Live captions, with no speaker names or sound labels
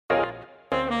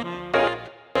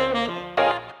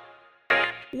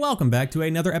welcome back to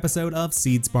another episode of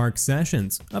SeedSpark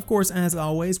Sessions. Of course, as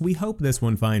always, we hope this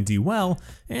one finds you well,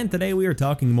 and today we are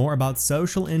talking more about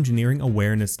social engineering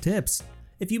awareness tips.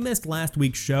 If you missed last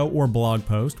week's show or blog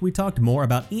post, we talked more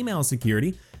about email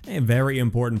security, a very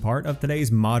important part of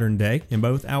today's modern day in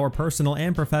both our personal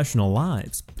and professional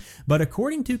lives. But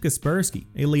according to Kaspersky,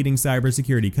 a leading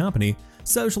cybersecurity company,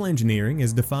 social engineering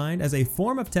is defined as a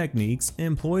form of techniques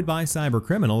employed by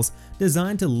cybercriminals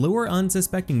designed to lure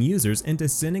unsuspecting users into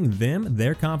sending them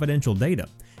their confidential data,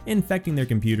 infecting their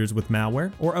computers with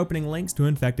malware, or opening links to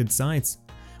infected sites.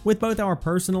 With both our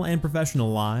personal and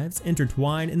professional lives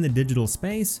intertwined in the digital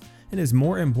space, it is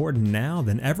more important now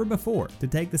than ever before to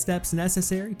take the steps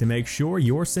necessary to make sure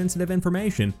your sensitive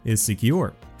information is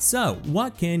secure. So,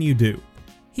 what can you do?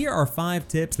 Here are 5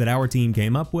 tips that our team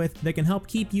came up with that can help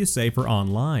keep you safer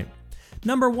online.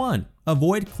 Number 1.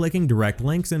 Avoid clicking direct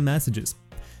links in messages.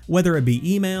 Whether it be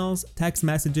emails, text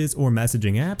messages, or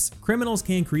messaging apps, criminals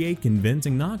can create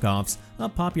convincing knockoffs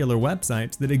of popular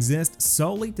websites that exist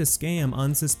solely to scam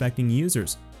unsuspecting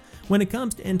users. When it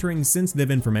comes to entering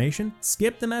sensitive information,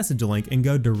 skip the message link and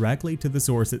go directly to the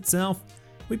source itself.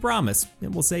 We promise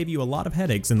it will save you a lot of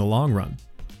headaches in the long run.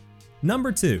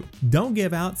 Number 2. Don't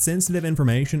give out sensitive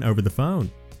information over the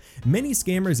phone. Many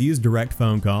scammers use direct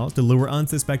phone calls to lure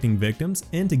unsuspecting victims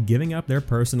into giving up their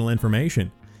personal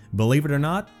information. Believe it or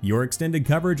not, your extended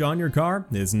coverage on your car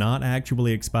is not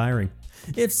actually expiring.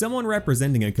 If someone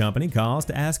representing a company calls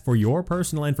to ask for your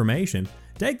personal information,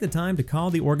 take the time to call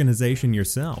the organization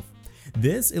yourself.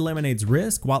 This eliminates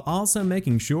risk while also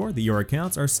making sure that your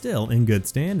accounts are still in good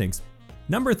standings.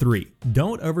 Number 3.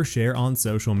 Don't overshare on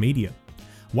social media.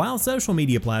 While social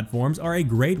media platforms are a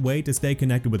great way to stay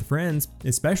connected with friends,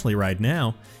 especially right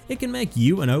now, it can make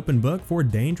you an open book for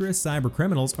dangerous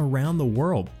cybercriminals around the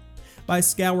world. By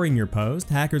scouring your post,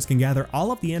 hackers can gather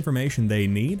all of the information they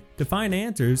need to find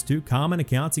answers to common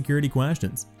account security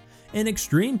questions. In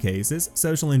extreme cases,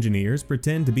 social engineers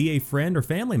pretend to be a friend or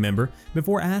family member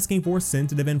before asking for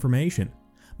sensitive information.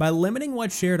 By limiting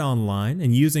what's shared online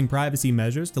and using privacy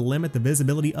measures to limit the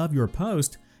visibility of your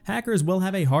post, hackers will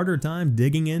have a harder time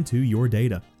digging into your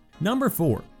data. Number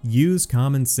 4. Use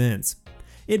common sense.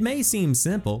 It may seem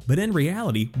simple, but in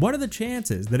reality, what are the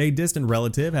chances that a distant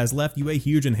relative has left you a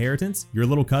huge inheritance, your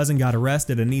little cousin got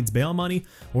arrested and needs bail money,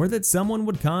 or that someone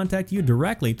would contact you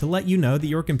directly to let you know that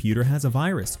your computer has a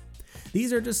virus?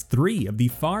 These are just 3 of the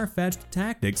far-fetched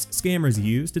tactics scammers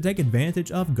use to take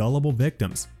advantage of gullible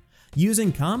victims.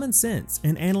 Using common sense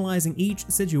and analyzing each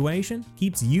situation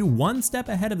keeps you one step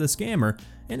ahead of the scammer,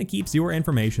 and it keeps your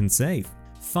information safe.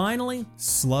 Finally,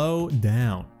 slow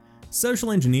down.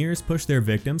 Social engineers push their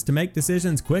victims to make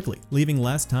decisions quickly, leaving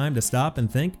less time to stop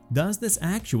and think, does this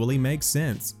actually make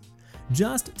sense?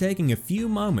 Just taking a few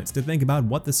moments to think about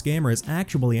what the scammer is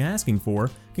actually asking for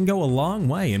can go a long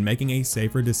way in making a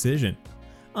safer decision.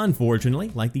 Unfortunately,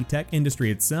 like the tech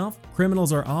industry itself,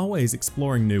 criminals are always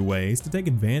exploring new ways to take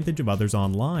advantage of others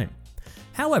online.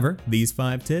 However, these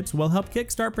 5 tips will help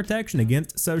kickstart protection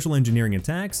against social engineering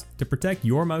attacks to protect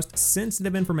your most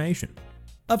sensitive information.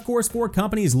 Of course, for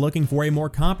companies looking for a more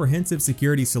comprehensive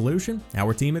security solution,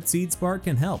 our team at SeedSpark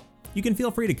can help. You can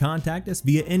feel free to contact us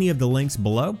via any of the links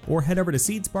below or head over to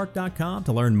seedspark.com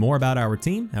to learn more about our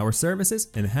team, our services,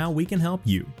 and how we can help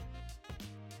you.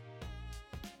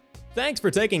 Thanks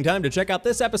for taking time to check out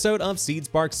this episode of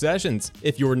SeedSpark Sessions.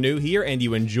 If you're new here and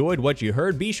you enjoyed what you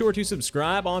heard, be sure to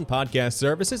subscribe on podcast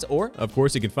services, or of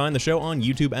course you can find the show on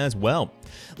YouTube as well.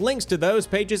 Links to those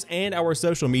pages and our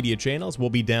social media channels will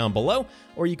be down below,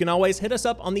 or you can always hit us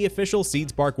up on the official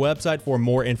SeedSpark website for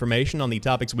more information on the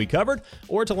topics we covered,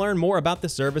 or to learn more about the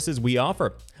services we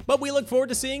offer. But we look forward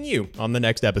to seeing you on the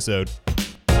next episode.